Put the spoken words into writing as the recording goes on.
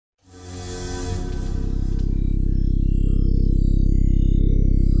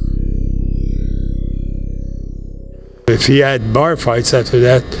if he had bar fights after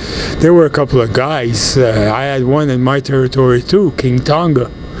that, there were a couple of guys. I had one in my territory too, King Tonga.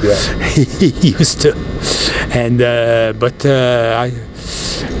 Yeah. He used to. And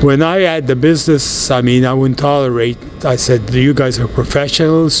when I had the business, I mean, I wouldn't tolerate. I said, you guys are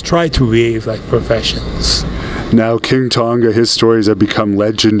professionals. Try to behave like professionals. Now, King Tonga, his stories have become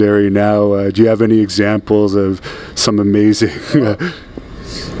legendary now. Do you have any examples of some amazing...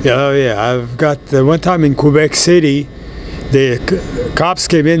 Yeah, I've got one time in Quebec City, the cops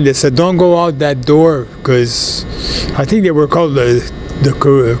came in, they said, don't go out that door, because I think they were called the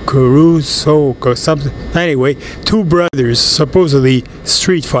Caruso or something. Anyway, two brothers, supposedly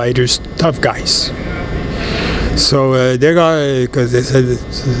street fighters, tough guys. So they got, because they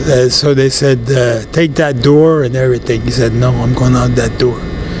said, so they said, take that door and everything. He said, no, I'm going out that door.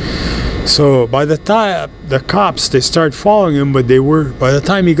 So by the time the cops, they start following him, but by the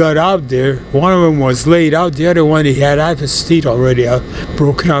time he got out there, one of them was laid out, the other one, he had half his teeth already out,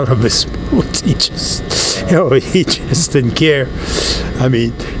 broken out of his mouth. He just didn't care. I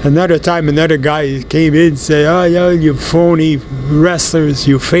mean, another time, another guy came in and said, oh, yeah, you phony wrestlers,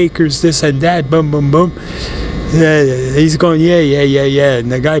 you fakers, this and that, boom, boom, boom. Yeah, he's going, yeah. And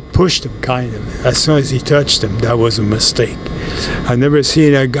the guy pushed him, kind of. As soon as he touched him, that was a mistake. I've never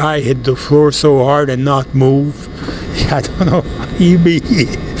seen a guy hit the floor so hard and not move. I don't know. He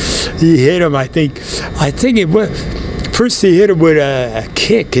hit him, I think it was, first he hit him with a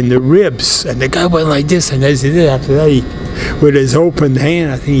kick in the ribs, and the guy went like this, and as he did after that, with his open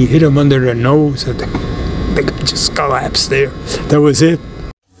hand, I think he hit him under the nose, and the guy just collapsed there. That was it.